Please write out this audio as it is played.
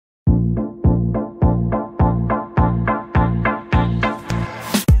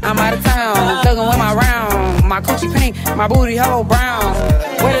My booty hole brown.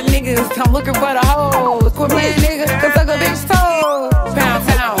 Where the niggas come looking for the hoes. Quit playing nigga, cause suck a bitch toes. Pound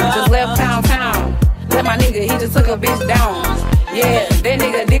town, just left pound town. Let my nigga, he just took a bitch down. Yeah, that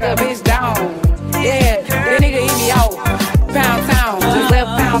nigga dick a bitch down. Yeah, that nigga eat me out. Pound town, just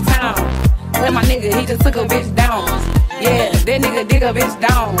left pound town. Let my nigga, he just took a bitch down. Yeah, that nigga dig a bitch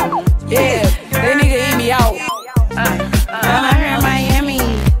down. Yeah, that nigga eat me out. I'm out here in Miami,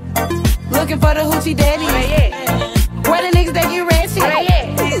 looking for the hoochie daddy. Where the niggas that get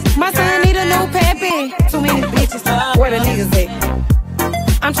ratchet? My son need a new pappy. Too many bitches, where the niggas at?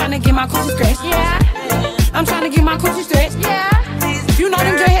 I'm tryna get my coochie scratched. Yeah. I'm tryna get my coochie stretched. Yeah. You know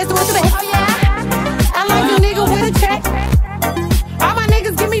them dreadheads do it to that. Oh yeah. I like a nigga with a check. All my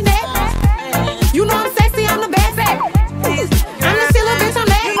niggas give me that. You know I'm sexy, I'm the best. I'm the silly bitch, I'm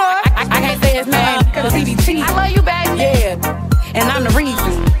that. I can't say his name, cause he be cheating. I love you, baby. Yeah, and I'm the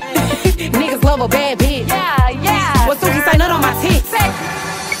reason. Niggas love a bad bitch. Yeah, yeah. What Suki say, nut on my tits.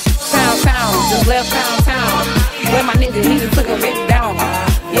 Pound town, just left pound town. Where my nigga, he just took a bitch down.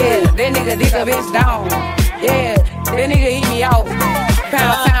 Yeah, that nigga dick a bitch down. Yeah, that nigga eat me out.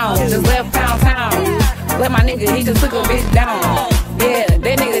 Pound town, just left pound town. Let my nigga, he just took a bitch down. Yeah,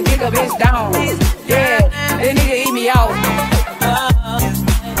 that nigga dick a bitch down. Yeah, that nigga eat